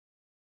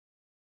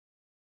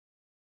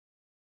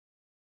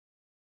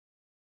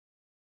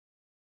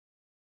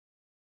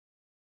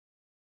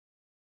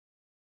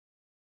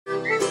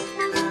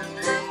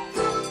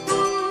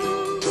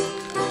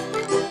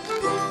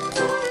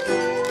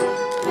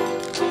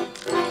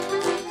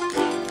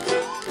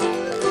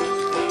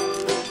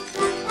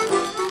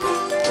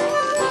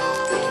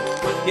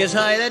is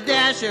High the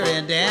Dasher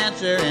and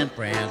Dancer and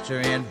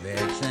Prancer and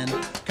Vixen,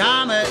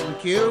 Comet and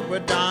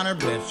Cupid, Donner,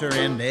 Blitzer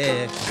and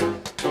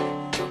Vixen.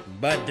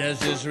 But does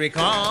this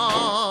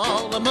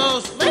recall the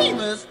most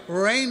famous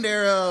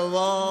reindeer of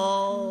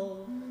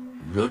all?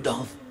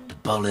 Rudolph the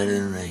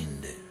bald-headed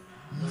reindeer.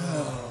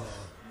 No.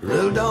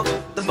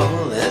 Rudolph the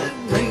bald-headed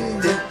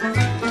reindeer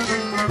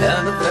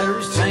had a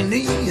very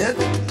shiny head,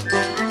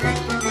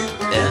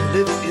 and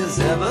if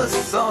you ever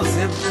saw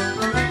him,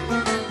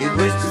 you'd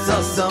wish you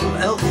saw some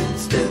else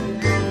instead.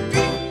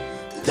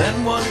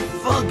 Then one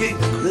foggy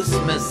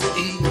Christmas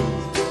Eve,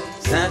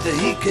 Santa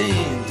he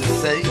came to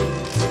say,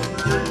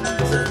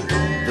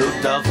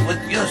 Rudolph,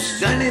 with your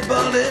shiny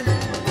bald head,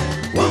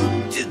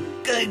 won't you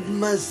guide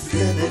my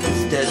sled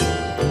instead?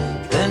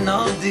 Then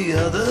all the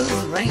other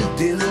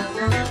reindeer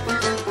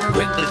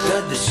quickly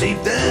tried to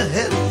shave their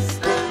heads,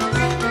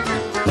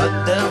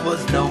 but there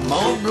was no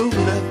more room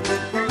left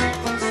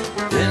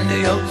in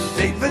the old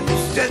shaving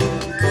shed.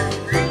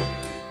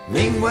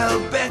 Meanwhile,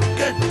 back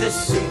at the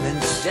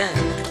shaving shack,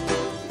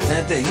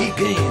 Santa he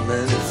came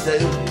and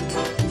said,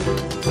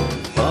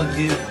 all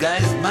you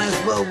guys might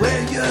as well wear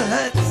your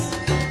hats.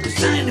 The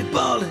shiny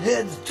bald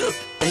heads just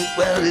ain't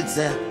where it's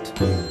at.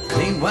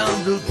 Meanwhile,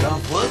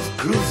 Rudolph was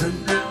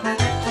cruising,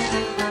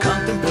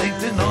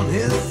 contemplating on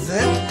his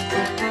head.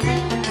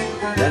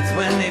 That's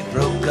when he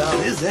broke out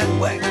his head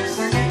wax,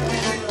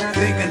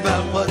 thinking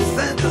about what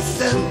Santa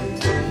said.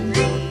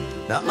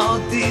 Now all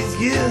these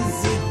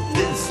years he'd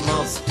been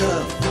small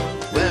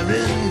stuff,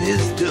 wearing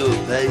his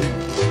toupee.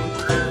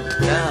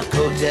 Now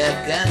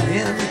Kojak and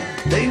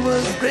him, they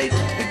was great.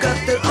 They got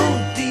their own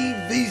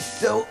TV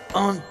show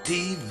on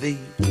TV.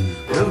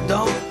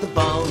 Rudolph the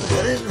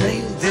bald-headed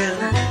reindeer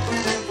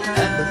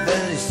had a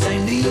very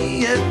shiny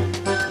head,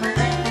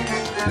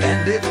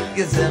 and if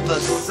you ever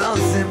saw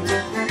him,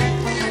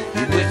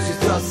 you wish you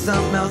saw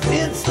something else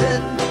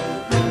instead.